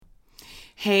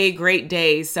Hey, great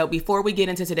days. So before we get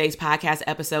into today's podcast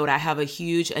episode, I have a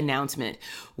huge announcement.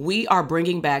 We are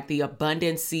bringing back the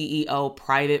Abundance CEO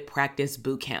Private Practice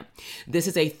Bootcamp. This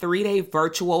is a 3-day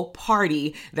virtual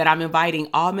party that I'm inviting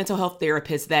all mental health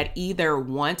therapists that either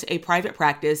want a private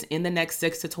practice in the next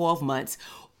 6 to 12 months,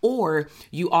 or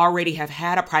you already have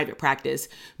had a private practice,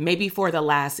 maybe for the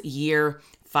last year,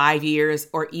 5 years,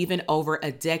 or even over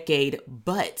a decade,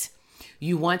 but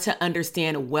you want to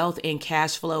understand wealth and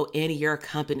cash flow in your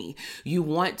company. You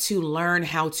want to learn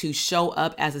how to show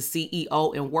up as a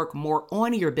CEO and work more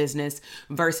on your business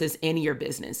versus in your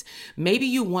business. Maybe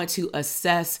you want to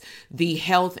assess the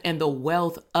health and the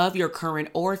wealth of your current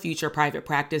or future private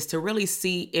practice to really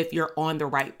see if you're on the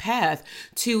right path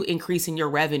to increasing your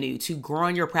revenue, to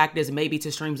growing your practice, maybe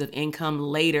to streams of income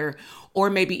later, or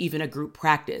maybe even a group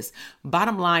practice.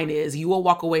 Bottom line is you will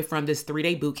walk away from this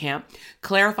 3-day bootcamp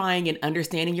clarifying and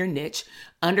understanding your niche,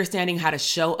 understanding how to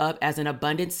show up as an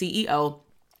abundant CEO,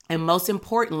 and most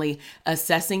importantly,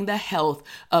 assessing the health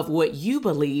of what you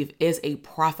believe is a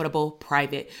profitable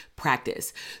private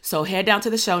practice. So head down to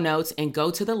the show notes and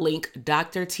go to the link,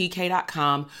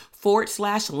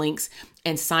 drtk.com/links,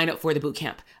 and sign up for the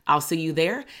bootcamp. I'll see you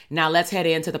there. Now let's head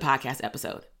into the podcast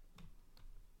episode.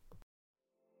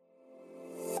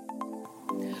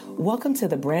 Welcome to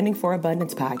the Branding for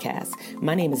Abundance podcast.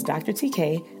 My name is Dr.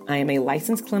 TK. I am a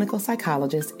licensed clinical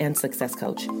psychologist and success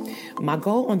coach. My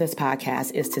goal on this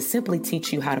podcast is to simply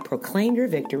teach you how to proclaim your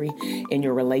victory in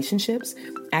your relationships,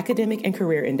 academic and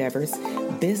career endeavors,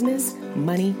 business,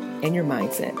 money, and your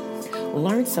mindset.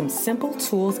 Learn some simple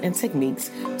tools and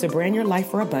techniques to brand your life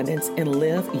for abundance and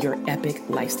live your epic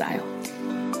lifestyle.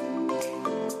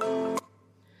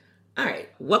 All right,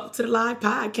 welcome to the live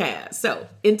podcast. So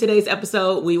in today's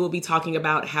episode, we will be talking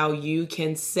about how you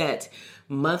can set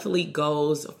monthly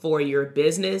goals for your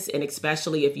business. And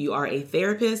especially if you are a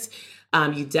therapist,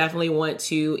 you definitely want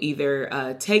to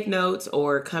either take notes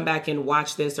or come back and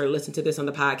watch this or listen to this on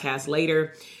the podcast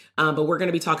later. But we're going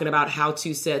to be talking about how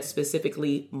to set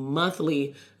specifically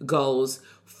monthly goals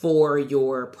for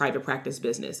your private practice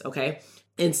business. Okay.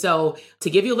 And so to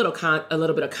give you a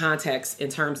little bit of context in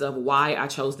terms of why I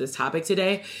chose this topic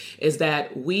today is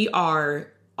that we are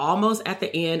almost at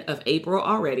the end of April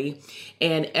already.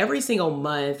 And every single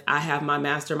month I have my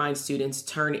mastermind students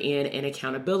turn in an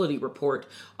accountability report,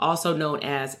 also known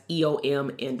as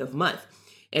EOM end of month.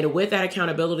 And with that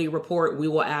accountability report, we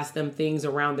will ask them things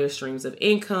around their streams of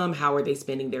income. How are they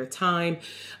spending their time?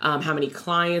 How many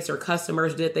clients or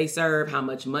customers did they serve? How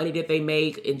much money did they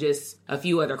make? And just a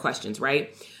few other questions,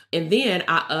 right? And then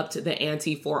I upped the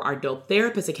ante for our Dope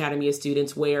Therapist Academy of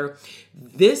students, where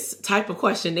this type of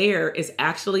questionnaire is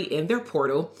actually in their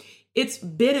portal. It's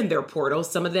been in their portal.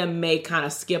 Some of them may kind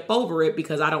of skip over it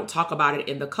because I don't talk about it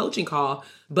in the coaching call,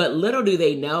 but little do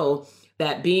they know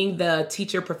that being the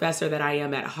teacher professor that I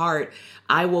am at heart,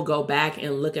 I will go back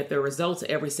and look at the results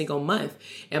every single month.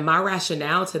 And my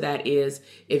rationale to that is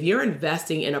if you're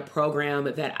investing in a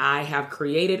program that I have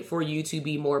created for you to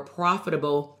be more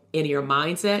profitable in your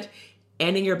mindset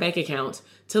and in your bank account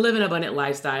to live an abundant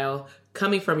lifestyle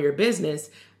coming from your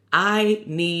business, I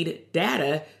need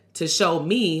data to show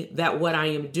me that what I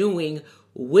am doing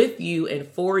with you and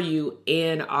for you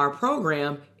in our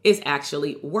program is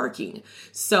actually working.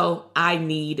 So I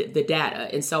need the data.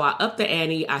 And so I upped the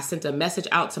ante. I sent a message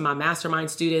out to my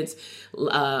mastermind students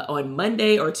on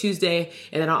Monday or Tuesday.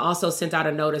 And then I also sent out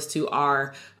a notice to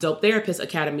our Dope Therapist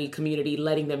Academy community,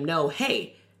 letting them know,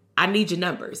 hey, I need your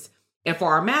numbers. And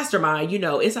for our mastermind,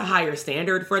 it's a higher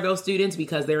standard for those students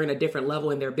because they're in a different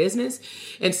level in their business.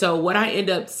 And so what I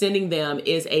end up sending them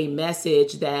is a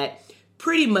message that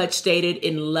pretty much stated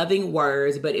in loving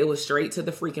words, but it was straight to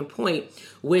the freaking point,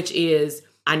 which is,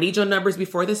 I need your numbers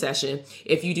before the session.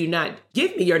 If you do not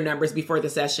give me your numbers before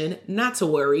the session, not to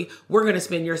worry, we're going to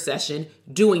spend your session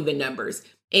doing the numbers.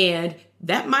 And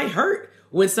that might hurt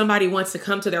when somebody wants to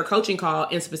come to their coaching call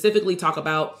and specifically talk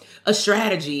about a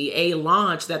strategy, a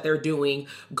launch that they're doing,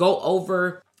 go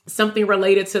over something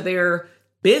related to their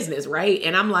business, right?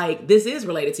 And I'm like, this is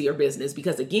related to your business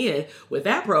because again, with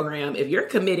that program, if you're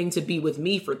committing to be with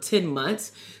me for 10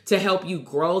 months to help you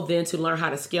grow, then to learn how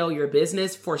to scale your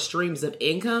business for streams of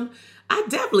income, I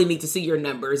definitely need to see your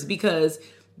numbers because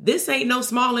this ain't no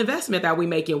small investment that we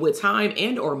making with time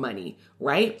and or money,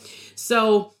 right?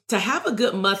 So to have a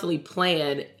good monthly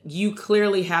plan, you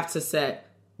clearly have to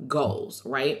set goals,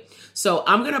 right? So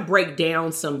I'm going to break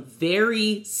down some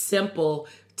very simple,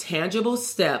 tangible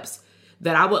steps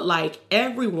that I would like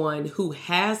everyone who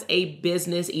has a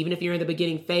business, even if you're in the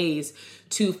beginning phase,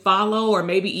 to follow, or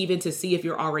maybe even to see if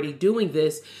you're already doing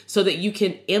this so that you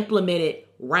can implement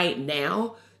it right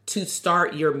now to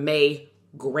start your May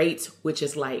great, which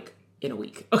is like in a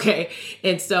week. Okay.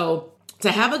 And so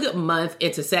to have a good month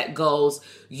and to set goals,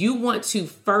 you want to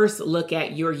first look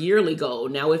at your yearly goal.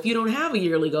 Now, if you don't have a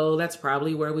yearly goal, that's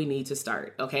probably where we need to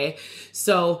start. Okay.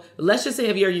 So let's just say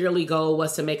if your yearly goal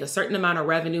was to make a certain amount of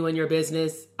revenue in your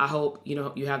business, I hope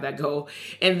you have that goal.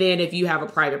 And then if you have a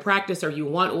private practice or you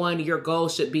want one, your goal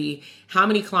should be how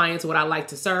many clients would I like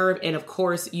to serve? And of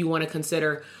course, you want to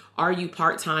consider, are you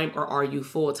part-time or are you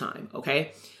full-time?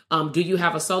 Okay. Do you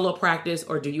have a solo practice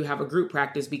or do you have a group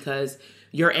practice? Because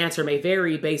your answer may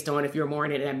vary based on if you're more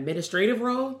in an administrative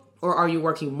role or are you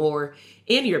working more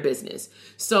in your business.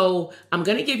 So I'm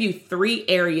going to give you 3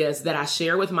 areas that I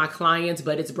share with my clients,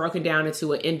 but it's broken down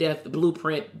into an in-depth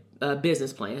blueprint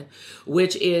business plan,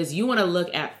 which is you want to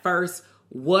look at first,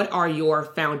 what are your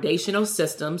foundational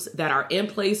systems that are in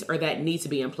place or that need to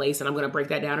be in place? And I'm going to break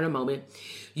that down in a moment.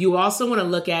 You also want to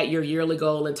look at your yearly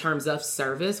goal in terms of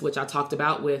service, which I talked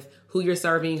about with who you're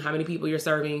serving, how many people you're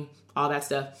serving, all that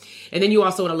stuff. And then you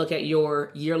also want to look at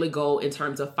your yearly goal in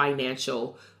terms of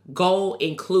financial goal,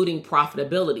 including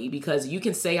profitability, because you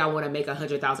can say, I want to make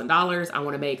 $100,000. I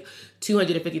want to make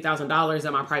 $250,000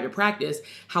 in my private practice.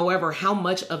 However, how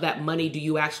much of that money do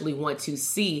you actually want to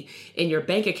see in your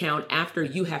bank account after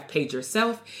you have paid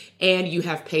yourself and you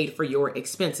have paid for your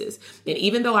expenses? And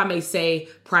even though I may say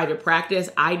private practice,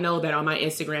 I know that on my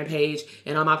Instagram page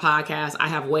and on my podcast, I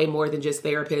have way more than just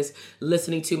therapists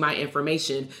listening to my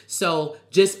information. So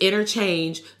just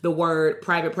interchange the word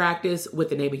private practice with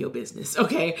the name of your business.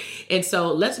 Okay. And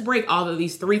so let's break all of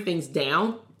these 3 things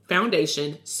down: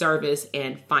 foundation, service,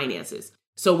 and finances.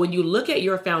 So when you look at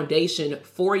your foundation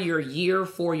for your year,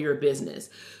 for your business,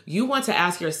 you want to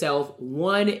ask yourself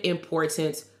one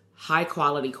important high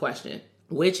quality question,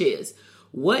 which is,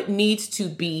 what needs to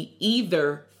be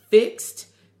either fixed,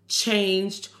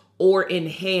 changed, or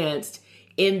enhanced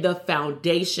in the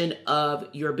foundation of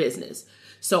your business?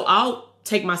 So I'll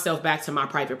take myself back to my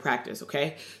private practice,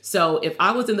 okay? So if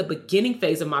I was in the beginning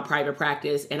phase of my private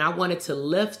practice and I wanted to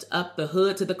lift up the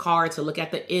hood to the car to look at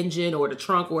the engine or the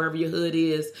trunk, wherever your hood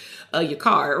is, your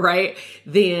car, right?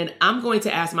 Then I'm going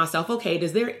to ask myself, okay,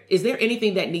 is there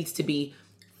anything that needs to be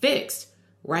fixed,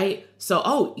 right? So,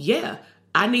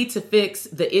 I need to fix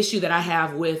the issue that I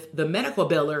have with the medical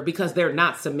biller because they're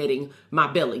not submitting my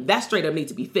billing. That straight up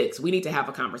needs to be fixed. We need to have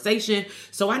a conversation.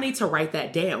 So I need to write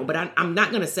that down, but I'm not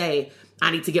going to say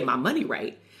I need to get my money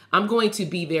right. I'm going to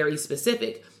be very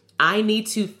specific. I need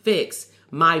to fix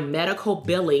my medical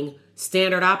billing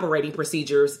standard operating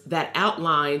procedures that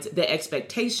outlines the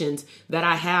expectations that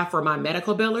I have for my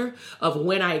medical biller of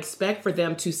when I expect for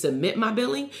them to submit my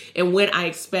billing and when I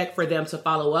expect for them to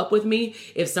follow up with me.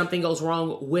 If something goes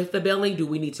wrong with the billing, do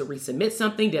we need to resubmit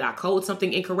something? Did I code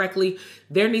something incorrectly?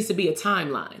 There needs to be a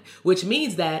timeline, which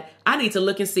means that I need to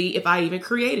look and see if I even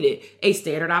created it, a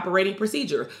standard operating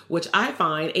procedure, which I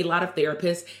find a lot of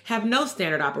therapists have no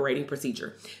standard operating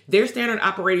procedure. Their standard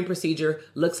operating procedure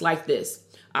looks like this.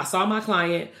 I saw my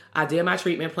client, I did my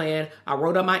treatment plan, I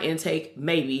wrote up my intake,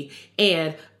 maybe,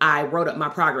 and I wrote up my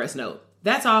progress note.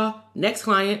 That's all. Next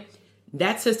client.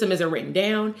 That system isn't written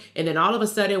down. And then all of a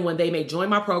sudden, when they may join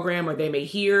my program or they may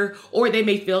hear, or they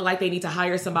may feel like they need to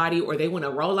hire somebody, or they want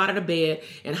to roll out of the bed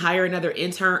and hire another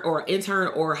intern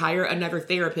or hire another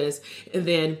therapist, and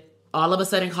then all of a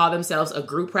sudden call themselves a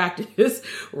group practice,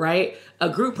 right? A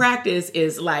group practice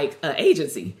is like an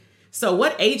agency. So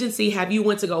what agency have you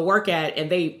went to go work at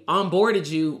and they onboarded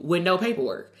you with no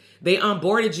paperwork? They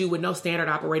onboarded you with no standard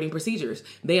operating procedures.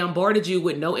 They onboarded you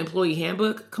with no employee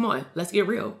handbook. Come on, let's get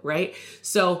real, right?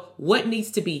 So what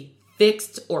needs to be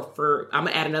fixed or I'm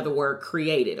gonna add another word,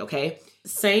 created, okay?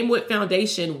 Same with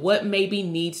foundation, what maybe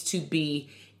needs to be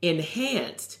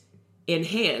enhanced.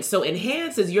 So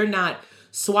enhance is you're not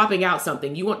swapping out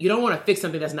something. You don't want to fix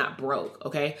something that's not broke,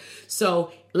 okay?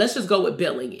 So let's just go with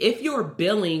billing. If your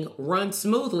billing runs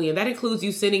smoothly, and that includes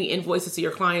you sending invoices to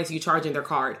your clients, you charging their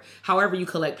card, however you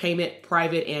collect payment,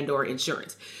 private and or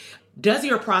insurance, does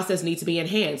your process need to be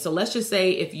enhanced? So let's just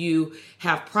say if you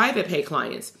have private pay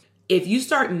clients, if you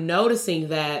start noticing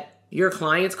that your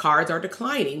clients' cards are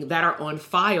declining that are on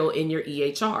file in your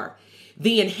EHR,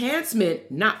 the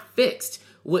enhancement, not fixed,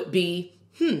 would be,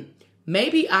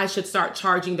 maybe I should start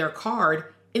charging their card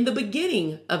in the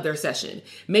beginning of their session,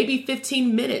 maybe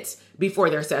 15 minutes before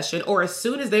their session, or as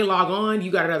soon as they log on, you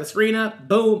got another screen up,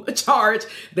 boom, charge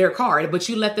their card, but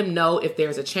you let them know if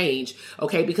there's a change,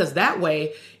 okay? Because that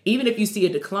way, even if you see a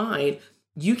decline,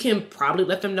 you can probably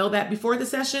let them know that before the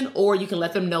session, or you can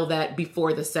let them know that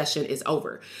before the session is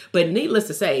over. But needless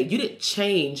to say, you didn't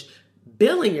change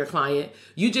billing your client,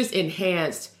 you just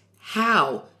enhanced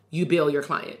how you bill your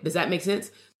client. Does that make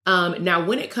sense? Now,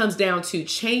 when it comes down to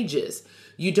changes,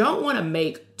 you don't want to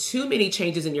make too many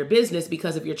changes in your business,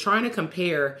 because if you're trying to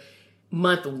compare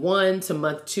month 1 to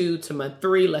month 2 to month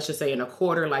 3, let's just say in a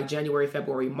quarter like January,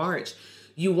 February, March,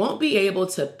 you won't be able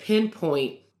to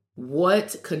pinpoint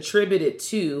what contributed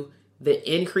to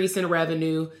the increase in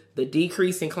revenue, the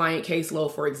decrease in client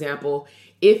caseload, for example,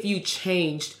 if you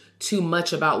changed too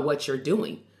much about what you're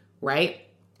doing, right?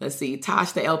 Let's see.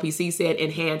 Tosh, the LPC, said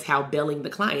enhance how billing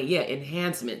the client. Yeah,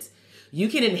 enhancements. You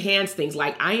can enhance things.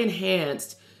 Like I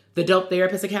enhanced the Dope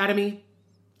Therapist Academy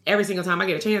every single time I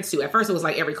get a chance to. At first it was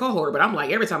like every cohort, but I'm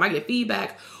like, every time I get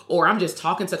feedback or I'm just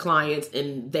talking to clients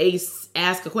and they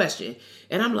ask a question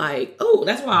and I'm like, oh,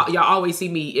 that's why y'all always see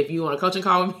me. If you want a coaching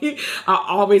call with me, I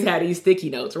always had these sticky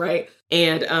notes, right?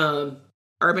 And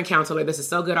Urban Counselor, this is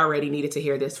so good already. Needed to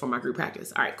hear this for my group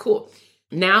practice. All right, cool.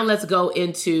 Now let's go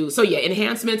into,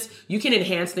 enhancements. You can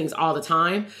enhance things all the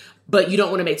time, but you don't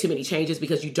want to make too many changes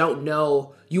because you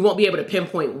won't be able to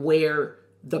pinpoint where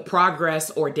the progress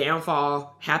or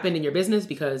downfall happened in your business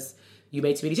because you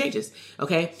made too many changes.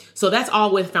 Okay. So that's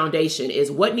all with foundation,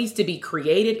 is what needs to be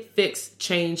created, fixed,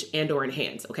 changed, and or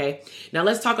enhanced. Okay. Now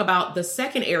let's talk about the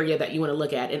second area that you want to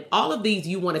look at. And all of these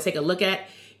you want to take a look at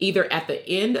either at the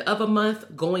end of a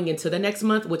month going into the next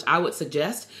month, which I would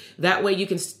suggest. That way you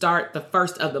can start the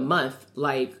first of the month,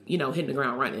 hitting the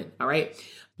ground running. All right.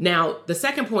 Now, the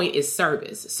second point is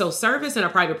service. So service in a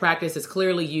private practice is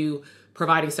clearly you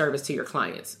providing service to your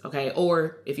clients, okay?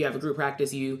 Or if you have a group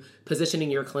practice, you positioning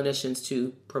your clinicians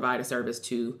to provide a service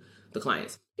to the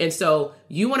clients. And so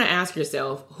you want to ask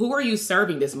yourself, who are you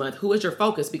serving this month? Who is your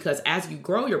focus? Because as you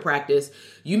grow your practice,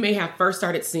 you may have first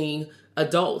started seeing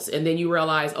adults and then you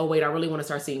realize, oh wait, I really want to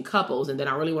start seeing couples. And then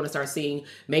I really want to start seeing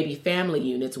maybe family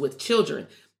units with children.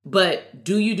 But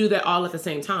do you do that all at the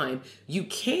same time? You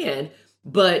can.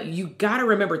 But you got to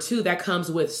remember too, that comes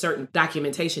with certain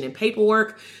documentation and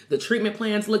paperwork. The treatment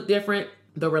plans look different.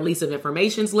 The release of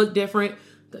informations look different.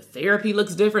 The therapy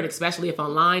looks different, especially if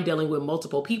online, dealing with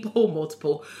multiple people,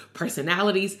 multiple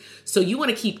personalities. So you want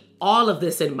to keep all of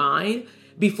this in mind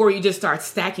before you just start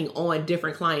stacking on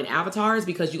different client avatars,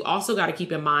 because you also got to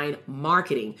keep in mind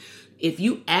marketing. If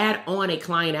you add on a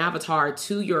client avatar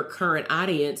to your current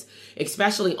audience,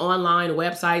 especially online,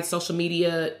 websites, social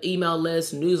media, email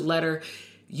lists, newsletter,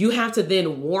 you have to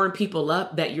then warn people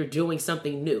up that you're doing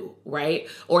something new, right?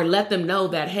 Or let them know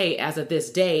that, hey, as of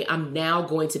this day, I'm now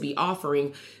going to be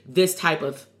offering this type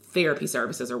of therapy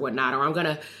services or whatnot,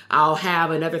 or I'll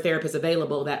have another therapist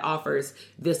available that offers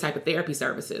this type of therapy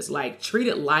services. Like treat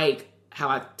it like how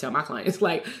I tell my clients,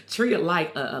 like treat it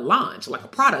like a launch, like a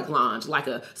product launch, like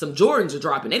some Jordans are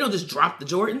dropping. They don't just drop the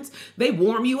Jordans. They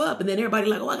warm you up and then everybody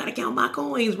like, oh, I got to count my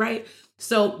coins, right?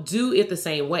 So do it the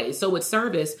same way. So with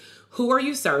service, who are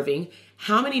you serving?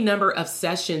 How many number of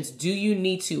sessions do you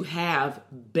need to have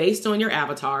based on your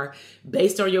avatar,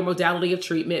 based on your modality of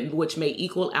treatment, which may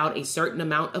equal out a certain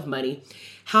amount of money?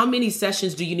 How many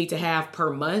sessions do you need to have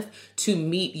per month to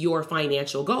meet your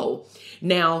financial goal?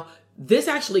 Now, this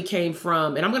actually came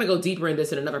from, and I'm going to go deeper in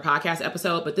this in another podcast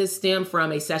episode, but this stemmed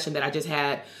from a session that I just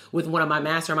had with one of my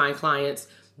mastermind clients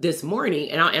this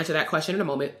morning. And I'll answer that question in a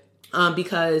moment.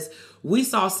 Because we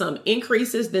saw some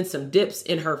increases, then some dips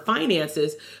in her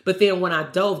finances. But then when I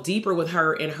dove deeper with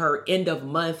her in her end of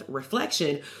month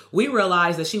reflection, we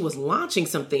realized that she was launching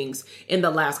some things in the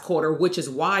last quarter, which is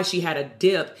why she had a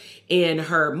dip in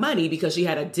her money, because she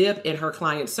had a dip in her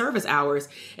client service hours.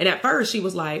 And at first she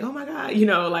was like, oh my God,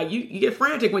 you get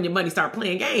frantic when your money start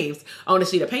playing games on a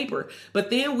sheet of paper. But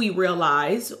then we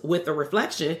realized with the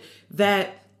reflection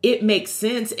that it makes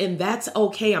sense, and that's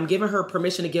okay. I'm giving her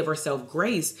permission to give herself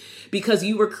grace, because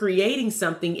you were creating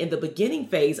something in the beginning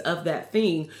phase of that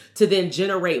thing to then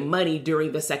generate money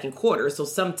during the second quarter. So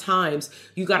sometimes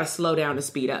you got to slow down to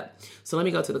speed up. So let me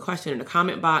go to the question in the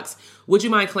comment box. Would you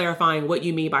mind clarifying what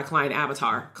you mean by client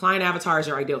avatar? Client avatar is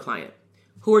your ideal client.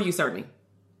 Who are you serving?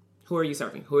 Who are you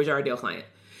serving? Who is your ideal client?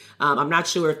 I'm not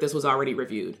sure if this was already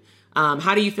reviewed.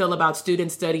 How do you feel about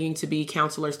students studying to be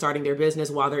counselors starting their business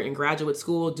while they're in graduate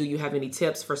school? Do you have any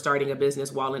tips for starting a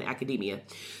business while in academia?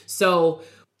 So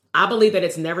I believe that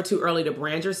it's never too early to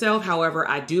brand yourself. However,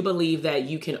 I do believe that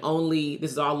you can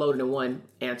this is all loaded in one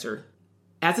answer.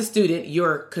 As a student,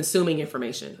 you're consuming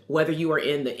information, whether you are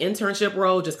in the internship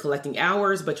role, just collecting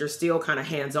hours, but you're still kind of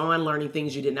hands-on learning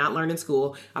things you did not learn in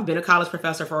school. I've been a college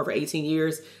professor for over 18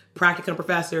 years, practicum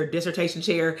professor, dissertation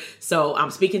chair. So I'm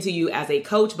speaking to you as a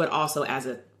coach, but also as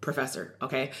a professor,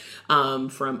 okay?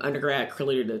 From undergrad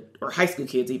clearly or high school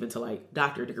kids, even to like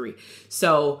doctorate degree.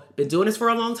 So been doing this for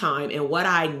a long time. And what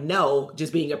I know,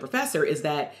 just being a professor, is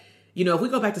that, if we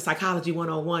go back to Psychology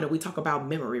 101 and we talk about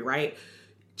memory, right?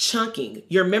 chunking.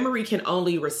 Your memory can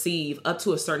only receive up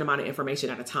to a certain amount of information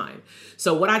at a time.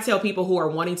 So what I tell people who are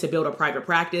wanting to build a private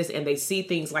practice and they see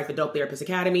things like the Dope Therapist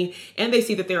Academy and they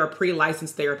see that there are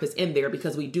pre-licensed therapists in there,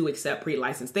 because we do accept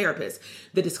pre-licensed therapists,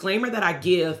 the disclaimer that I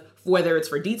give, whether it's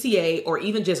for DTA or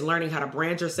even just learning how to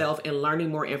brand yourself and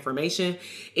learning more information,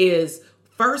 is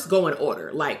first go in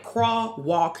order, like crawl,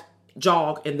 walk,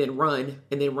 jog, and then run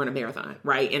a marathon,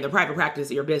 right? And the private practice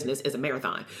of your business is a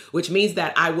marathon, which means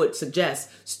that I would suggest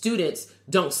students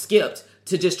don't skip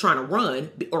to just trying to run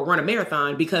or run a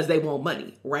marathon because they want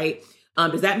money, right?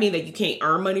 Does that mean that you can't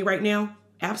earn money right now?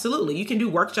 Absolutely. You can do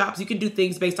workshops. You can do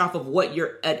things based off of what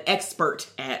you're an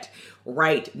expert at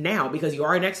right now, because you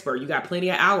are an expert. You got plenty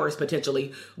of hours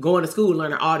potentially going to school,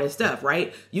 learning all this stuff,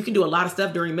 right? You can do a lot of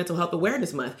stuff during Mental Health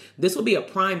Awareness Month. This will be a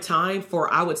prime time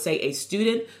for, I would say, a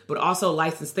student, but also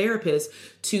licensed therapist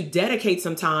to dedicate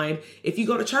some time. If you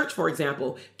go to church, for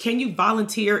example, can you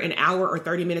volunteer an hour or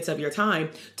 30 minutes of your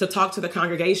time to talk to the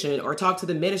congregation or talk to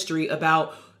the ministry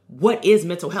about what is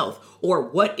mental health, or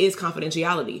what is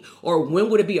confidentiality, or when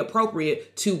would it be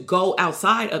appropriate to go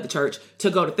outside of the church to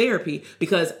go to therapy?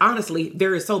 Because honestly,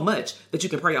 there is so much that you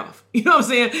can pray off. You know what I'm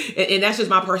saying? And that's just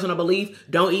my personal belief.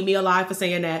 Don't eat me alive for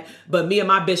saying that. But me and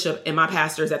my bishop and my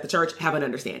pastors at the church have an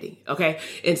understanding. Okay.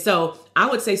 And so I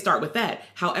would say start with that.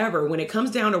 However, when it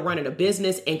comes down to running a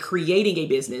business and creating a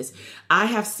business, I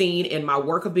have seen in my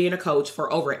work of being a coach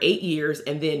for over 8 years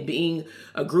and then being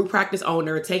a group practice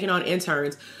owner, taking on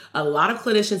interns, a lot of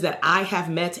clinicians that I have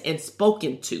met and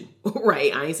spoken to,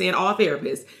 right? I ain't saying all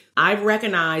therapists. I've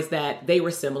recognized that they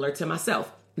were similar to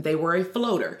myself. They were a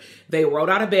floater. They rolled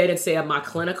out of bed and said, my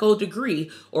clinical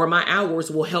degree or my hours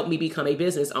will help me become a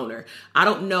business owner. I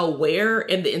don't know where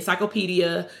in the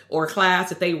encyclopedia or class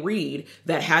that they read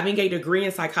that having a degree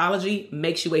in psychology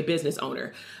makes you a business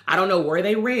owner. I don't know where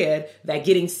they read that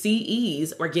getting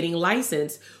CEs or getting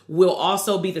licensed will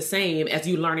also be the same as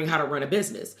you learning how to run a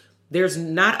business. There's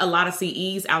not a lot of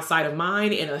CEs outside of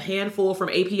mine and a handful from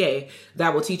APA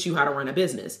that will teach you how to run a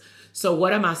business. So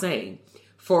what am I saying?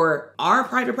 For our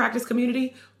private practice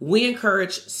community, we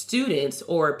encourage students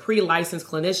or pre-licensed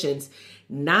clinicians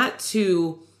not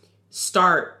to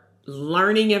start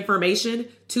learning information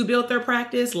to build their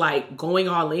practice, like going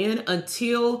all in,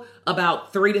 until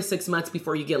about 3 to 6 months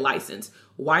before you get licensed.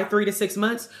 Why 3 to 6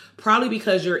 months? Probably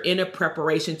because you're in a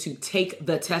preparation to take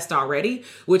the test already,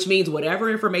 which means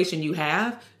whatever information you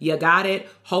have, you got it.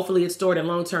 Hopefully it's stored in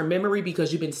long-term memory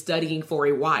because you've been studying for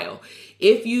a while.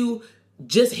 If you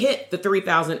just hit the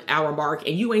 3,000 hour mark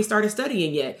and you ain't started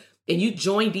studying yet and you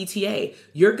join DTA,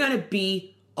 you're going to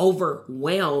be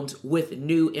overwhelmed with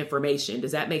new information.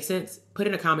 Does that make sense? Put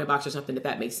in a comment box or something if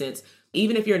that makes sense.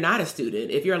 Even if you're not a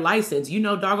student, if you're licensed, you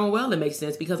know doggone well it makes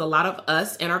sense, because a lot of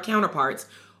us and our counterparts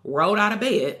rolled out of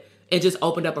bed and just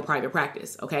opened up a private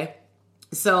practice, okay?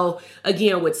 So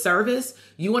again, with service,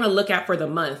 you want to look at for the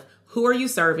month. Who are you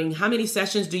serving? How many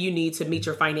sessions do you need to meet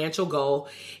your financial goal?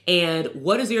 And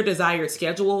what is your desired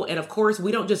schedule? And of course,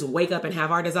 we don't just wake up and have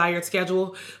our desired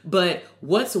schedule, but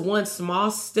what's one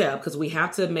small step? Because we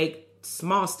have to make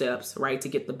small steps, right, to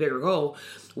get the bigger goal.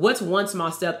 What's one small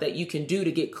step that you can do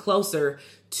to get closer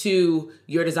to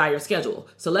your desired schedule?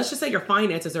 So let's just say your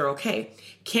finances are okay.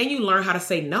 Can you learn how to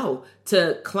say no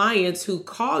to clients who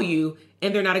call you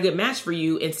and they're not a good match for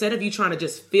you? Instead of you trying to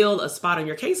just fill a spot on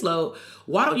your caseload,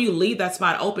 why don't you leave that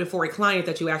spot open for a client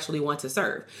that you actually want to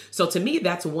serve? So to me,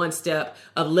 that's one step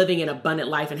of living an abundant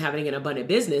life and having an abundant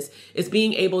business, is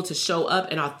being able to show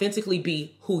up and authentically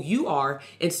be who you are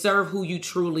and serve who you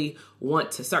truly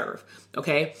want to serve.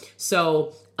 Okay.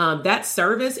 So that's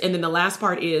service. And then the last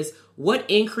part is, what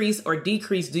increase or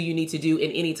decrease do you need to do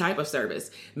in any type of service?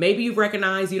 Maybe you've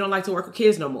recognized you don't like to work with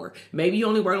kids no more. Maybe you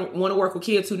only want to work with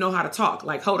kids who know how to talk,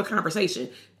 like hold a conversation,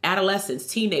 adolescents,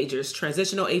 teenagers,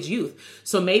 transitional age youth.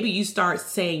 So maybe you start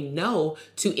saying no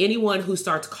to anyone who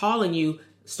starts calling you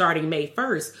starting May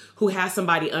 1st, who has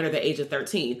somebody under the age of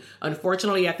 13.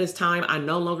 Unfortunately, at this time, I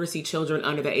no longer see children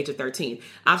under the age of 13.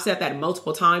 I've said that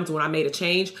multiple times when I made a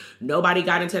change. Nobody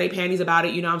got into their panties about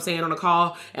it, you know what I'm saying, on a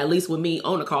call, at least with me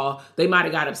on a call. They might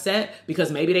have got upset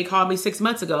because maybe they called me 6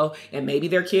 months ago and maybe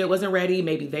their kid wasn't ready.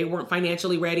 Maybe they weren't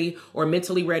financially ready or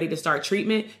mentally ready to start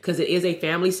treatment, because it is a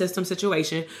family system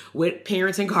situation with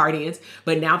parents and guardians.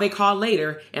 But now they call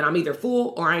later and I'm either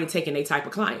full or I ain't taking a type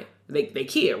of client. They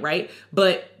kid, right?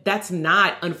 But that's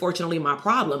not, unfortunately, my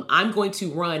problem. I'm going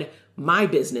to run my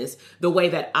business the way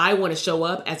that I want to show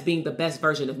up as being the best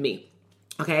version of me.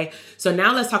 Okay, so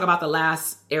now let's talk about the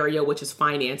last area, which is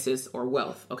finances or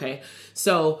wealth. Okay,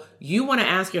 so you want to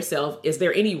ask yourself, is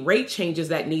there any rate changes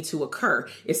that need to occur?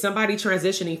 Is somebody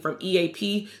transitioning from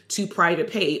EAP to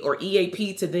private pay or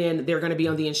EAP to then they're going to be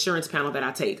on the insurance panel that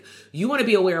I take? You want to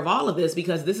be aware of all of this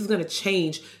because this is going to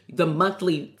change the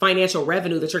monthly financial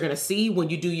revenue that you're going to see when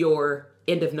you do your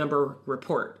end of number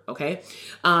report. Okay.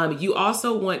 You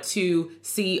also want to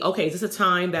see, okay, is this a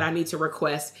time that I need to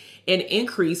request an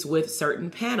increase with certain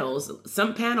panels?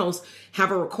 Some panels have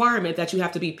a requirement that you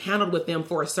have to be paneled with them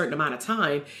for a certain amount of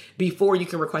time before you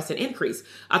can request an increase.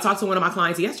 I talked to one of my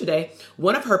clients yesterday,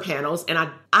 one of her panels, and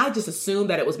I just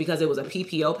assumed that it was because it was a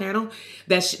PPO panel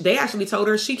that they actually told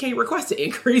her she can't request an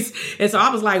increase. And so I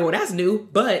was like, well, that's new.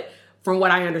 But from what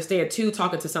I understand too,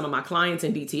 talking to some of my clients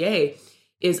in DTA,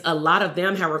 is a lot of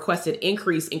them have requested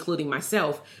increase, including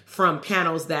myself, from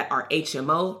panels that are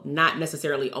HMO, not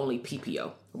necessarily only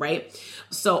PPO, right?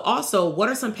 So also, what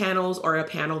are some panels or a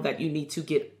panel that you need to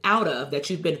get out of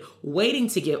that you've been waiting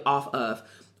to get off of?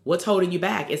 What's holding you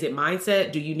back? Is it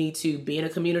mindset? Do you need to be in a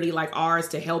community like ours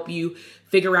to help you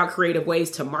figure out creative ways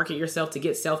to market yourself to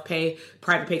get self-pay,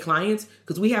 private pay clients?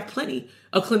 Because we have plenty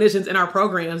of clinicians in our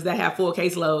programs that have full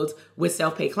caseloads with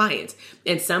self-pay clients.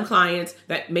 And some clients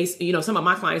that may, some of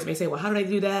my clients may say, well, how do they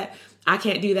do that? I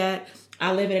can't do that.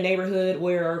 I live in a neighborhood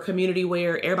or a community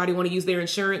where everybody want to use their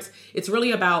insurance. It's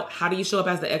really about how do you show up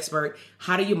as the expert?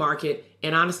 How do you market?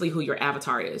 And honestly, who your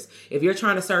avatar is. If you're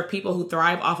trying to serve people who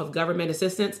thrive off of government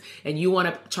assistance and you want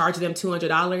to charge them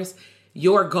 $200,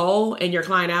 your goal and your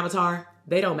client avatar,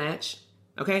 they don't match.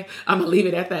 Okay. I'm going to leave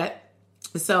it at that.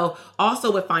 So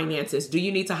also with finances, do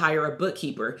you need to hire a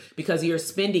bookkeeper because you're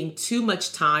spending too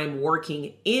much time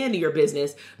working in your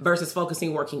business versus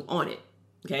focusing working on it?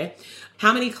 Okay.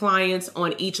 How many clients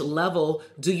on each level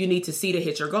do you need to see to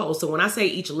hit your goals? So when I say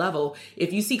each level,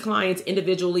 if you see clients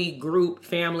individually, group,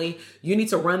 family, you need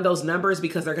to run those numbers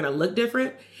because they're going to look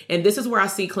different. And this is where I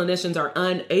see clinicians are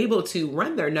unable to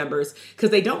run their numbers because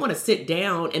they don't want to sit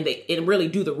down and really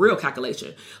do the real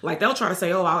calculation. Like they'll try to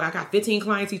say, oh, I got 15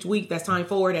 clients each week. That's time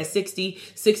forward. That's 60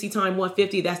 times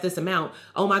 150. That's this amount.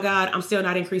 Oh my God, I'm still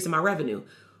not increasing my revenue.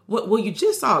 Well, you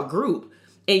just saw a group.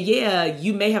 And yeah,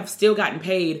 you may have still gotten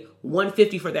paid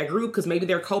 $150 for that group because maybe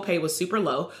their copay was super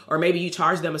low, or maybe you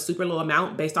charged them a super low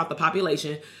amount based off the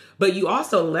population, but you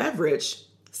also leverage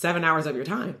 7 hours of your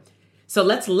time. So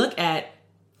let's look at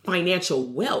financial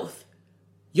wealth.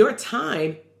 Your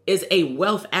time is a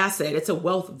wealth asset. It's a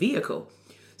wealth vehicle.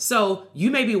 So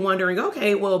you may be wondering,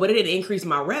 okay, well, but it didn't increase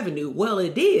my revenue. Well,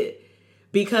 it did.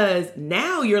 Because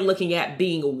now you're looking at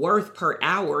being worth per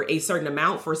hour a certain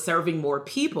amount for serving more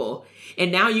people.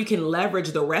 And now you can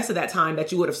leverage the rest of that time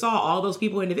that you would have saw all those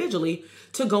people individually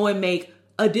to go and make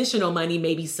additional money,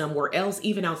 maybe somewhere else,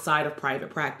 even outside of private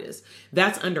practice.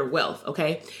 That's under wealth.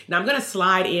 Okay. Now I'm going to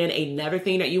slide in another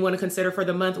thing that you want to consider for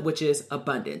the month, which is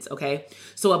abundance. Okay.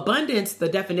 So abundance, the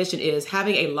definition is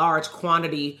having a large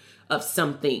quantity of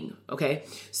something. Okay.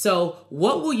 So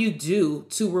what will you do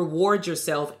to reward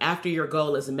yourself after your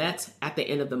goal is met at the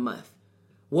end of the month?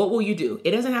 What will you do?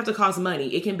 It doesn't have to cost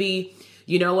money. It can be,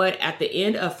 you know what, at the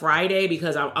end of Friday,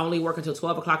 because I only work until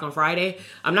 12 o'clock on Friday,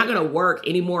 I'm not going to work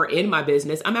anymore in my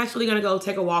business. I'm actually going to go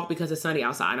take a walk because it's sunny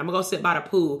outside. I'm going to go sit by the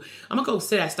pool. I'm going to go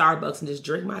sit at Starbucks and just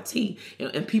drink my tea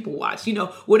and people watch.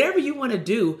 Whatever you want to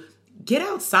do, get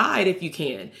outside if you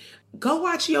can. Go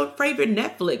watch your favorite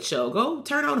Netflix show. Go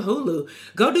turn on Hulu.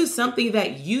 Go do something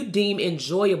that you deem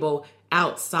enjoyable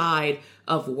outside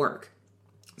of work.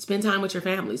 Spend time with your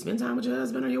family. Spend time with your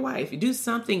husband or your wife. You do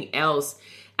something else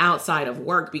outside of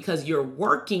work because you're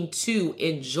working to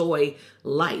enjoy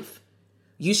life.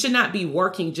 You should not be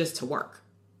working just to work.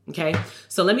 Okay.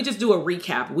 So let me just do a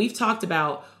recap. We've talked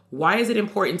about why is it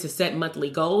important to set monthly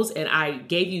goals, and I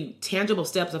gave you tangible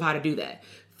steps of how to do that.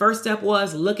 First step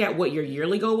was look at what your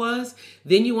yearly goal was.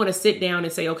 Then you want to sit down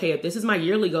and say, okay, if this is my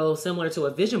yearly goal, similar to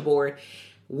a vision board,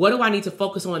 what do I need to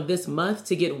focus on this month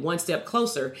to get one step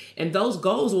closer? And those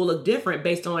goals will look different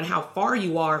based on how far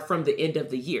you are from the end of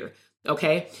the year.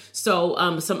 Okay.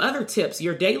 So some other tips,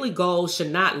 your daily goals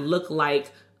should not look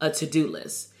like a to-do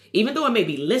list. Even though it may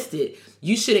be listed,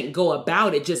 you shouldn't go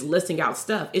about it just listing out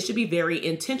stuff. It should be very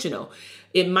intentional.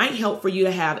 It might help for you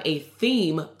to have a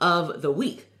theme of the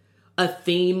week. A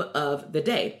theme of the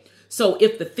day. So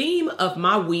if the theme of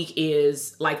my week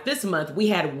is like this month, we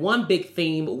had one big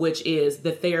theme, which is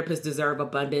the Therapists Deserve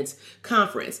Abundance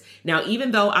Conference. Now,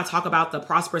 even though I talk about the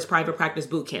Prosperous Private Practice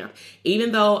Bootcamp,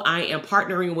 even though I am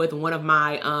partnering with one of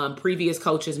my previous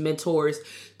coaches, mentors,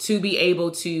 to be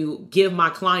able to give my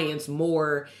clients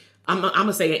more I'm going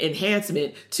to say an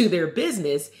enhancement to their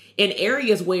business in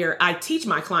areas where I teach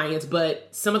my clients, but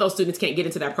some of those students can't get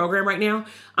into that program right now.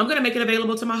 I'm going to make it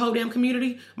available to my whole damn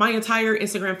community, my entire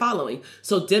Instagram following.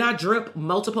 So did I drip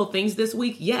multiple things this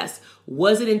week? Yes.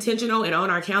 Was it intentional and on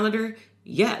our calendar?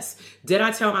 Yes. Did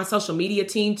I tell my social media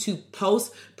team to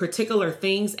post particular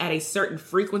things at a certain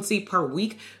frequency per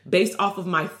week based off of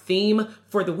my theme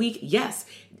for the week? Yes.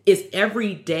 Is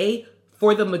every day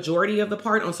for the majority of the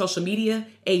part on social media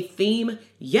a theme?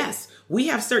 Yes. We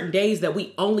have certain days that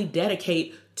we only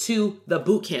dedicate to the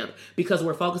boot camp because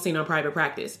we're focusing on private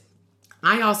practice.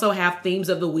 I also have themes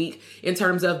of the week in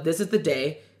terms of this is the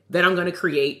day that I'm going to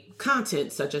create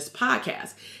content such as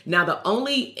podcasts. Now, the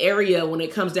only area when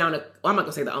it comes down to, I'm not going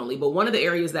to say the only, but one of the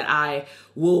areas that I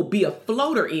will be a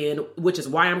floater in, which is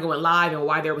why I'm going live and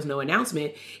why there was no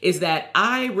announcement, is that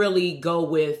I really go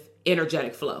with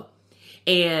energetic flow.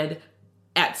 And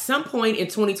at some point in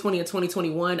 2020 and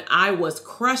 2021, I was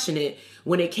crushing it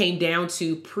when it came down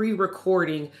to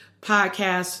pre-recording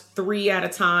podcasts 3 at a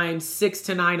time, 6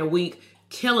 to 9 a week,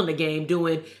 killing the game,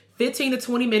 doing 15 to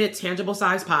 20 minute tangible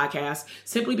size podcasts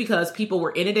simply because people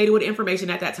were inundated with information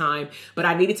at that time, but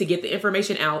I needed to get the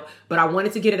information out, but I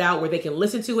wanted to get it out where they can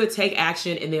listen to it, take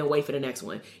action, and then wait for the next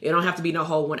one. It don't have to be no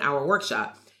whole 1 hour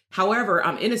workshop. However,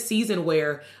 I'm in a season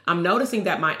where I'm noticing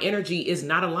that my energy is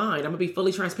not aligned. I'm gonna be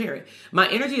fully transparent. My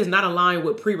energy is not aligned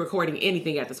with pre-recording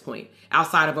anything at this point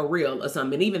outside of a reel or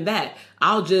something. And even that,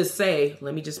 I'll just say,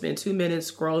 let me just spend 2 minutes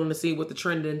scrolling to see what the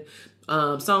trending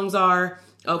songs are.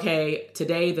 Okay,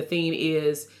 today the theme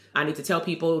is I need to tell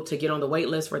people to get on the wait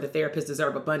list for the Therapists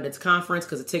Deserve Abundance conference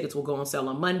because the tickets will go on sale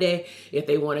on Monday. If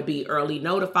they want to be early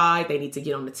notified, they need to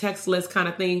get on the text list kind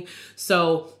of thing.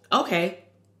 So, okay.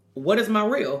 What is my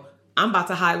reel? I'm about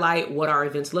to highlight what our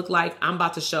events look like. I'm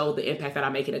about to show the impact that I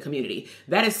make in a community.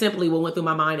 That is simply what went through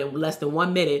my mind in less than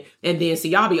 1 minute. And then, see,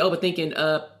 y'all be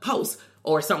overthinking posts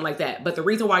or something like that. But the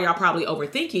reason why y'all probably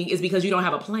overthinking is because you don't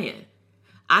have a plan.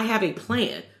 I have a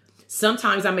plan.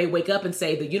 Sometimes I may wake up and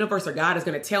say the universe or God is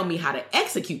going to tell me how to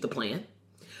execute the plan.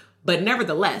 But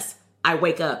nevertheless, I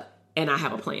wake up and I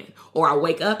have a plan. Or I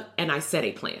wake up and I set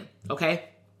a plan. Okay?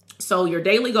 So your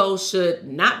daily goals should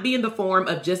not be in the form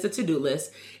of just a to-do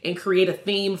list and create a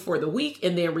theme for the week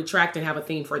and then retract and have a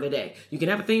theme for the day. You can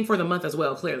have a theme for the month as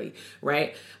well, clearly,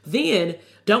 right? Then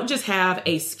don't just have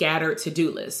a scattered to-do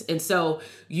list. And so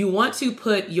you want to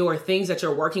put your things that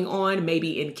you're working on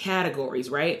maybe in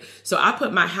categories, right? So I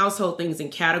put my household things in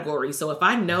categories. So if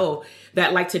I know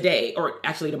that like today, or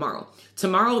actually tomorrow,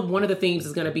 one of the themes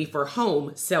is going to be for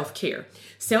home self-care.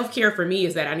 Self-care for me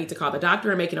is that I need to call the doctor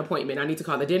and make an appointment. I need to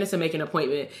call the dentist and make an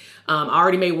appointment. I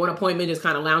already made one appointment just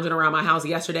kind of lounging around my house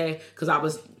yesterday because I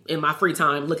was in my free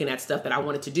time looking at stuff that I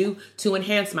wanted to do to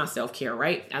enhance my self-care,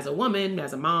 right? As a woman,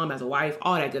 as a mom, as a wife,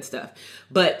 all that good stuff.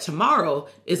 But tomorrow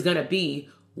is going to be,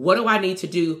 what do I need to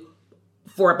do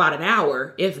for about an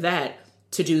hour, if that,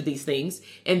 to do these things.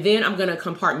 And then I'm going to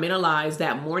compartmentalize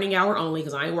that morning hour only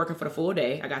because I ain't working for the full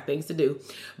day. I got things to do.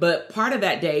 But part of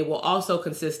that day will also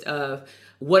consist of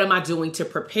what am I doing to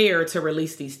prepare to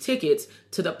release these tickets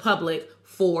to the public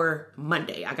for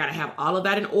Monday. I got to have all of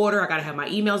that in order. I got to have my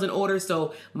emails in order.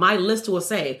 So my list will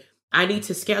say, I need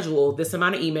to schedule this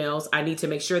amount of emails. I need to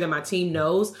make sure that my team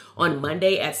knows on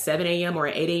Monday at 7 a.m. or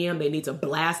at 8 a.m. they need to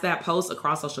blast that post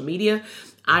across social media.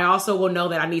 I also will know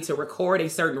that I need to record a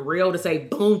certain reel to say,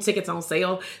 boom, tickets on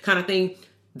sale kind of thing.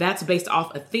 That's based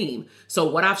off a theme. So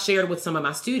what I've shared with some of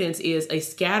my students is a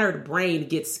scattered brain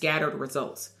gets scattered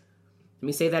results. Let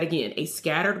me say that again. A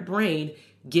scattered brain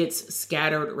gets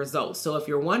scattered results. So if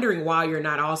you're wondering why you're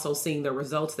not also seeing the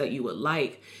results that you would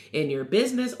like in your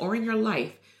business or in your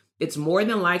life, it's more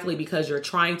than likely because you're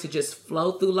trying to just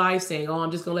flow through life saying, oh,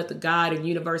 I'm just going to let the God and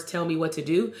universe tell me what to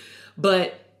do.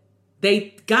 But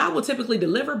God will typically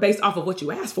deliver based off of what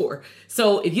you ask for.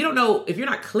 So if you don't know, if you're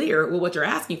not clear with what you're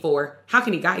asking for, how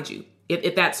can he guide you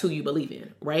if that's who you believe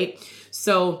in, right?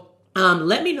 So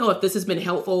let me know if this has been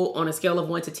helpful on a scale of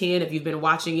 1 to 10. If you've been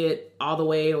watching it all the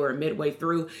way or midway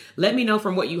through, let me know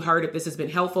from what you heard if this has been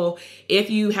helpful.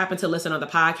 If you happen to listen on the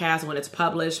podcast when it's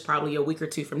published, probably a week or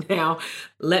two from now,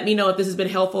 let me know if this has been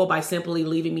helpful by simply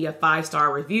leaving me a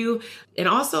 5-star review and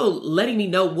also letting me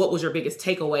know what was your biggest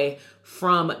takeaway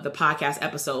from the podcast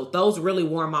episode. Those really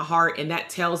warm my heart, and that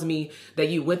tells me that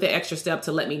you went the extra step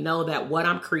to let me know that what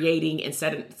I'm creating and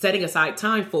setting aside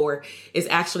time for is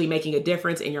actually making a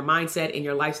difference in your mindset, in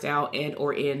your lifestyle, and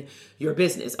or in your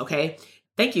business. Okay.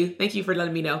 Thank you. Thank you for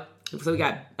letting me know. So we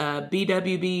got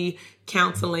BWB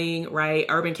Counseling, right?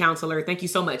 Urban Counselor. Thank you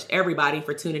so much, everybody,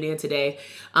 for tuning in today.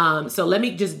 So let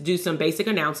me just do some basic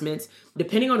announcements.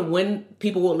 Depending on when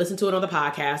people will listen to it on the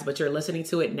podcast, but you're listening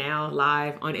to it now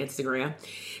live on Instagram,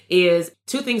 is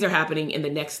 2 things are happening in the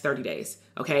next 30 days,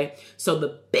 okay? So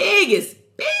the biggest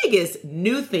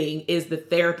new thing is the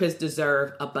Therapists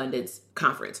Deserve Abundance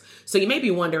Conference. So you may be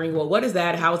wondering, well, what is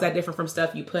that? How is that different from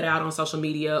stuff you put out on social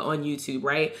media, on YouTube,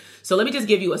 right? So let me just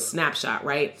give you a snapshot,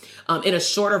 right? In a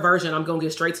shorter version, I'm going to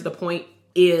get straight to the point,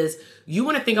 is you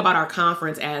want to think about our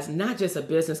conference as not just a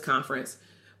business conference,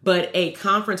 but a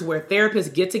conference where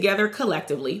therapists get together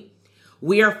collectively.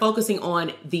 We are focusing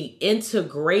on the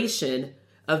integration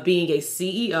of being a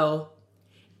CEO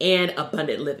and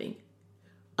abundant living.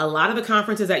 A lot of the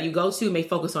conferences that you go to may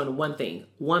focus on one thing,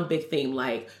 one big theme,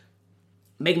 like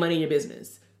make money in your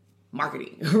business,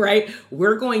 marketing, right?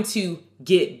 We're going to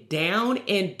get down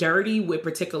and dirty with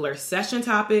particular session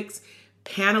topics,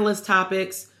 panelist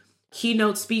topics,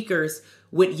 keynote speakers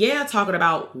with, talking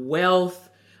about wealth,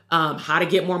 how to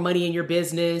get more money in your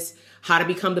business, how to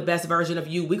become the best version of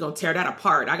you. We're going to tear that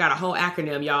apart. I got a whole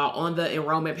acronym, y'all, on the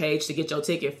enrollment page to get your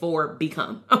ticket for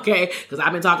Become, okay? Because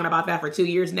I've been talking about that for 2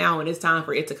 years now, and it's time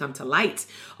for it to come to light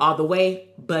all the way,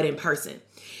 but in person.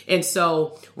 And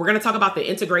so we're going to talk about the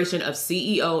integration of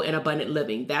CEO and abundant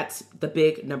living. That's the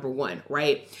big number 1,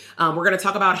 right? We're going to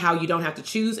talk about how you don't have to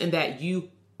choose and that you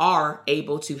are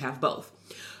able to have both.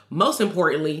 Most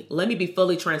importantly, let me be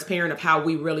fully transparent of how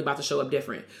we really about to show up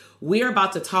different. We are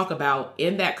about to talk about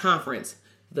in that conference,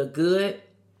 the good,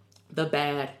 the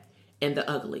bad, and the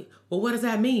ugly. Well, what does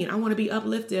that mean? I want to be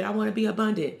uplifted. I want to be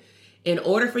abundant. In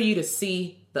order for you to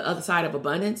see the other side of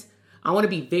abundance, I want to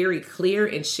be very clear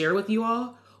and share with you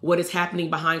all what is happening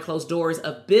behind closed doors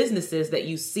of businesses that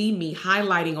you see me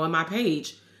highlighting on my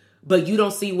page, but you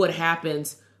don't see what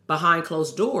happens behind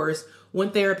closed doors when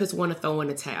therapists want to throw in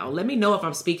the towel. Let me know if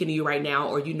I'm speaking to you right now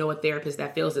or you know a therapist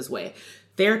that feels this way.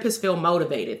 Therapists feel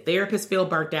motivated. Therapists feel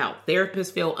burnt out.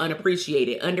 Therapists feel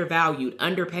unappreciated, undervalued,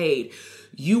 underpaid.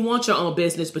 You want your own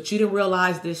business, but you didn't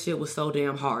realize this shit was so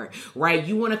damn hard, right?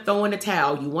 You want to throw in the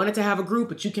towel. You wanted to have a group,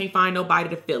 but you can't find nobody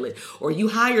to fill it. Or you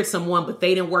hired someone, but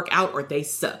they didn't work out or they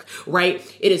suck, right?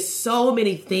 It is so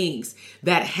many things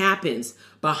that happens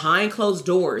behind closed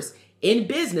doors in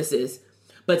businesses.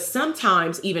 But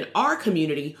sometimes even our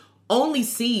community only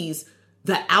sees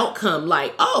the outcome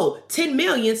like, oh, 10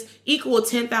 millions equal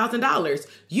 $10,000.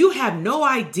 You have no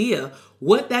idea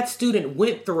what that student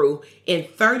went through in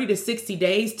 30 to 60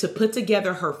 days to put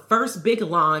together her first big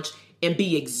launch and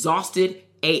be exhausted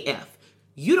AF.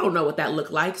 You don't know what that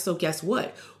looked like. So guess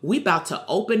what? We about to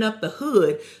open up the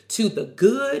hood to the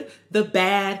good, the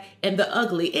bad, and the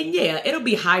ugly. And yeah, it'll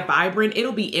be high vibrant.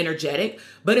 It'll be energetic,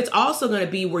 but it's also going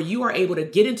to be where you are able to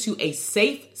get into a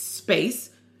safe space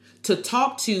to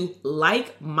talk to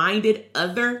like-minded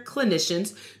other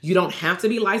clinicians. You don't have to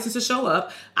be licensed to show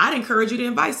up. I'd encourage you to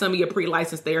invite some of your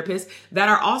pre-licensed therapists that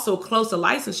are also close to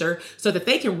licensure so that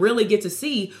they can really get to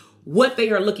see what they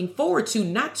are looking forward to,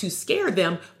 not to scare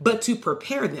them, but to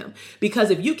prepare them. Because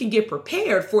if you can get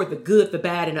prepared for the good, the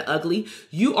bad, and the ugly,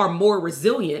 you are more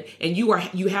resilient and you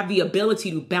have the ability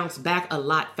to bounce back a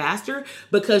lot faster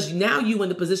because now you in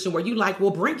the position where you like, well,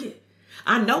 bring it.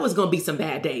 I know it's going to be some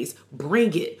bad days.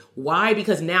 Bring it. Why?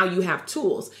 Because now you have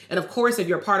tools. And of course, if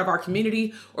you're part of our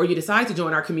community or you decide to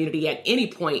join our community at any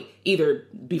point, either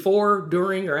before,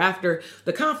 during, or after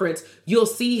the conference, you'll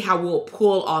see how we'll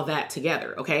pull all that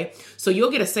together. Okay. So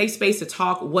you'll get a safe space to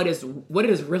talk what it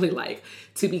is really like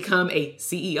to become a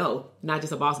CEO, not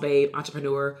just a boss babe,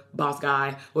 entrepreneur, boss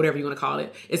guy, whatever you want to call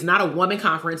it. It's not a woman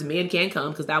conference. Men can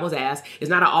come because that was asked. It's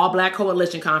not an all black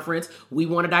coalition conference. We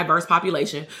want a diverse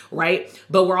population, right?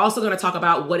 But we're also going to talk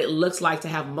about what it looks like to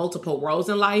have multiple roles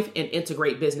in life and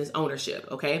integrate business ownership.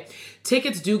 Okay.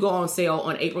 Tickets do go on sale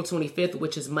on April 25th,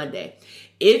 which is Monday.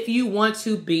 If you want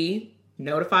to be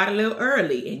notified a little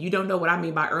early and you don't know what I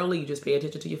mean by early, you just pay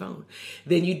attention to your phone,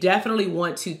 then you definitely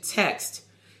want to text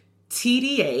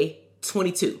TDA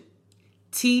 22.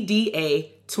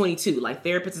 TDA 22, like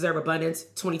Therapists Deserve Abundance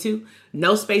 22,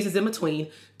 no spaces in between,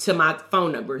 to my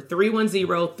phone number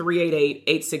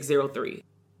 310-388-8603.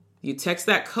 You text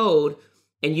that code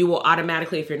and you will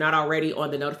automatically, if you're not already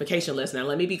on the notification list. Now,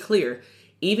 let me be clear.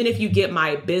 Even if you get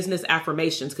my business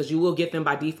affirmations, because you will get them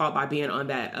by default by being on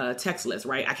that text list,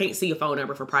 right? I can't see your phone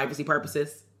number for privacy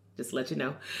purposes. Just to let you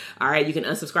know. All right. You can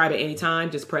unsubscribe at any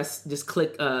time. Just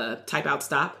click, type out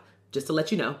stop, just to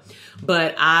let you know.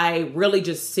 But I really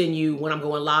just send you when I'm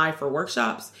going live for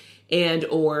workshops and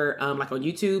or like on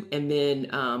YouTube. And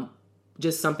then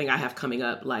just something I have coming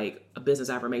up, like a business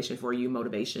affirmation for you,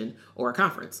 motivation, or a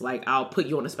conference. Like I'll put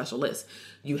you on a special list.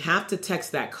 You have to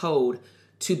text that code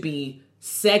to be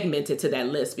segmented to that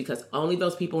list, because only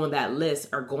those people on that list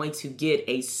are going to get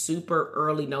a super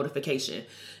early notification.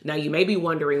 Now you may be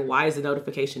wondering, why is the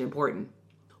notification important?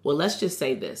 Well, let's just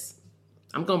say this.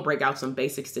 I'm going to break out some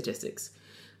basic statistics.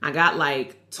 I got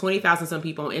like 20,000 some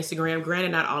people on Instagram.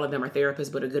 Granted, not all of them are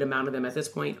therapists, but a good amount of them at this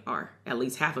point are, at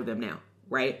least half of them now,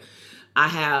 right? I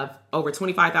have over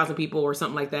 25,000 people or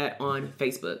something like that on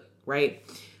Facebook, right?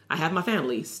 I have my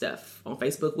family stuff on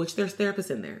Facebook, which there's therapists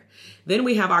in there. Then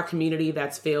we have our community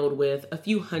that's filled with a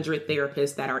few hundred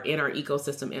therapists that are in our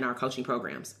ecosystem in our coaching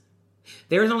programs.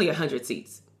 There's only 100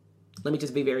 seats. Let me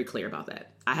just be very clear about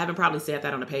that. I haven't probably said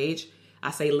that on a page.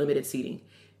 I say limited seating.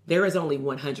 There is only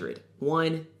 100,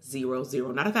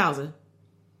 100, not 1,000,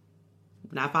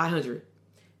 not 500.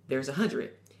 There's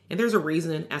 100. And there's a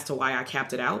reason as to why I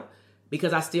capped it out,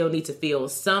 because I still need to feel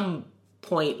some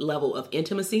point level of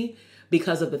intimacy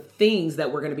because of the things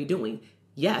that we're going to be doing.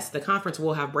 Yes, the conference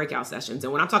will have breakout sessions.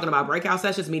 And when I'm talking about breakout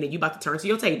sessions, meaning you about to turn to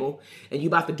your table and you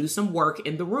about to do some work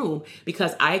in the room,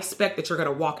 because I expect that you're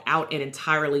going to walk out an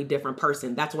entirely different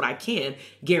person. That's what I can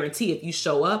guarantee. If you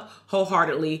show up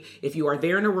wholeheartedly, if you are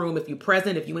there in the room, if you're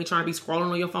present, if you ain't trying to be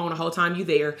scrolling on your phone the whole time you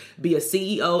there, be a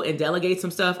CEO and delegate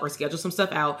some stuff or schedule some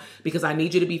stuff out, because I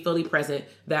need you to be fully present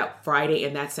that Friday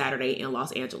and that Saturday in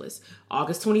Los Angeles.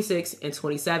 August 26th and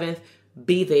 27th,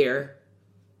 be there,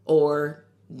 or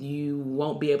you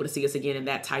won't be able to see us again in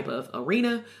that type of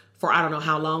arena for I don't know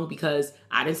how long, because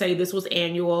I didn't say this was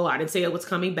annual. I didn't say it was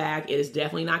coming back. It is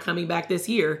definitely not coming back this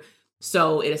year.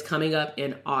 So it is coming up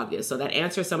in August. So that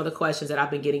answers some of the questions that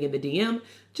I've been getting in the DM.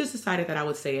 Just decided that I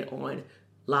would say it on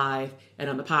live and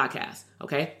on the podcast.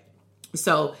 Okay.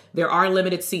 So there are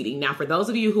limited seating. Now, for those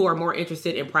of you who are more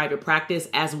interested in private practice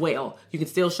as well, you can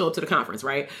still show up to the conference,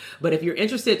 right? But if you're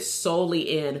interested solely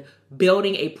in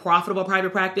building a profitable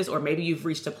private practice, or maybe you've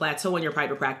reached a plateau in your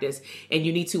private practice and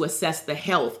you need to assess the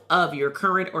health of your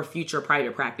current or future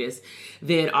private practice,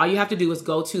 then all you have to do is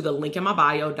go to the link in my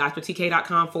bio,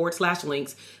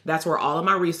 drtk.com/links. That's where all of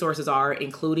my resources are,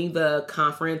 including the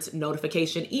conference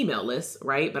notification email list,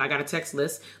 right? But I got a text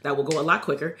list that will go a lot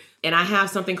quicker. And I have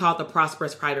something called the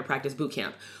Prosperous Private Practice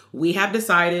Bootcamp. We have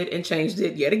decided and changed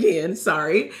it yet again,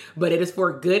 sorry, but it is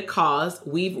for good cause.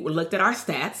 We've looked at our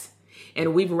stats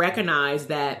and we've recognized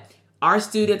that our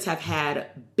students have had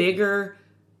bigger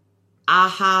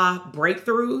aha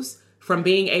breakthroughs from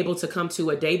being able to come to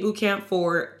a day boot camp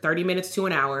for 30 minutes to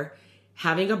an hour,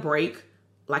 having a break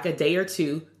like a day or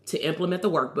two to implement the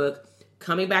workbook,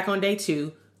 coming back on day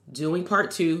 2, doing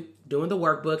part 2, doing the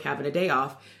workbook, having a day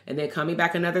off, and then coming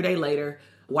back another day later,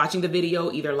 watching the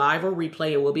video either live or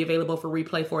replay. It will be available for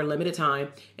replay for a limited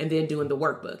time, and then doing the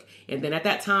workbook. And then at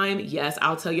that time, yes,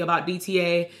 I'll tell you about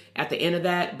DTA at the end of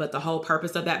that, but the whole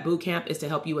purpose of that boot camp is to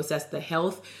help you assess the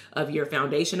health of your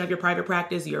foundation of your private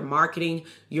practice, your marketing,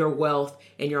 your wealth,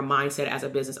 and your mindset as a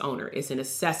business owner. It's an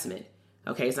assessment.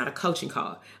 Okay, it's not a coaching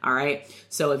call. All right.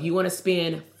 So if you want to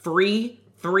spend free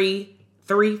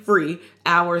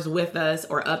hours with us,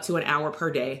 or up to an hour per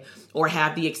day, or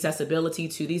have the accessibility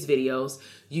to these videos,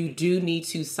 you do need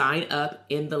to sign up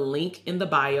in the link in the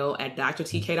bio at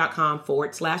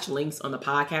drtk.com/links on the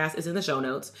podcast. Is in the show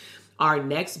notes. Our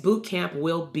next boot camp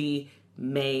will be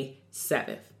May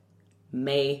 7th.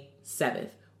 May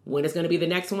 7th. When is going to be the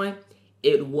next one?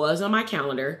 It was on my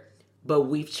calendar, but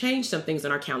we've changed some things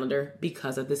on our calendar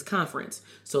because of this conference.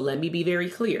 So let me be very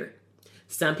clear.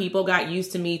 Some people got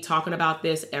used to me talking about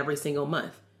this every single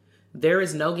month. There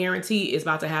is no guarantee it's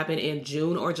about to happen in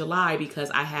June or July, because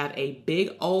I have a big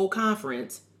old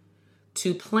conference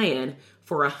to plan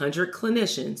for 100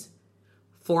 clinicians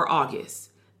for August.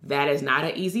 That is not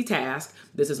an easy task.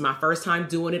 This is my first time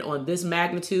doing it on this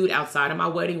magnitude outside of my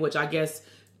wedding, which I guess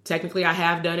technically I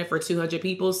have done it for 200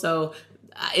 people. So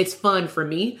it's fun for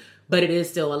me, but it is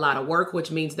still a lot of work,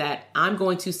 which means that I'm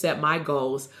going to set my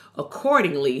goals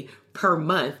accordingly per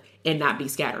month and not be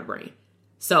scatterbrained.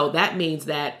 So that means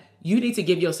that you need to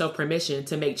give yourself permission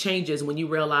to make changes when you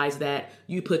realize that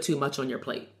you put too much on your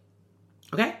plate.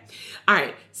 Okay. All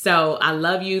right. So I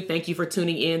love you. Thank you for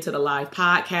tuning in to the live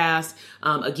podcast.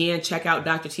 Again, check out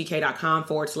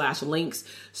drtk.com/links.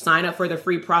 Sign up for the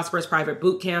free Prosperous Private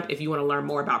Bootcamp if you want to learn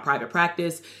more about private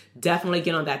practice. Definitely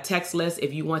get on that text list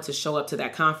if you want to show up to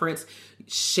that conference.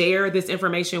 share this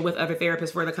information with other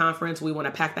therapists for the conference. We want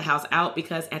to pack the house out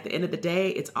because at the end of the day,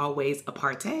 it's always a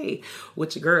party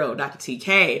with your girl, Dr.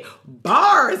 TK.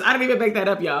 Bars! I didn't even make that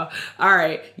up, y'all. All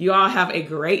right. You all have a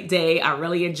great day. I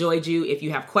really enjoyed you. If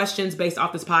you have questions based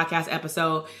off this podcast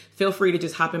episode, feel free to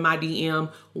just hop in my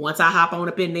DM. Once I hop on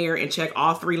up in there and check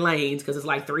all 3 lanes, because it's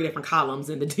like 3 different columns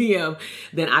in the DM,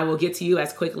 then I will get to you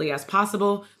as quickly as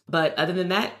possible. But other than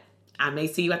that, I may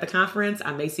see you at the conference.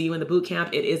 I may see you in the boot camp.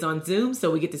 It is on Zoom, so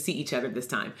we get to see each other this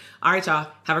time. All right, y'all.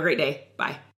 Have a great day.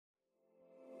 Bye.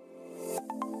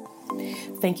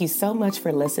 Thank you so much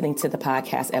for listening to the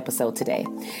podcast episode today.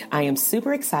 I am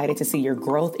super excited to see your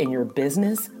growth in your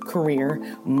business,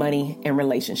 career, money, and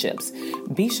relationships.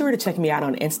 Be sure to check me out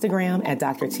on Instagram at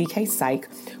Dr. TK Psych,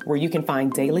 where you can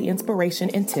find daily inspiration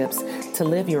and tips to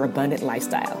live your abundant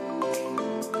lifestyle.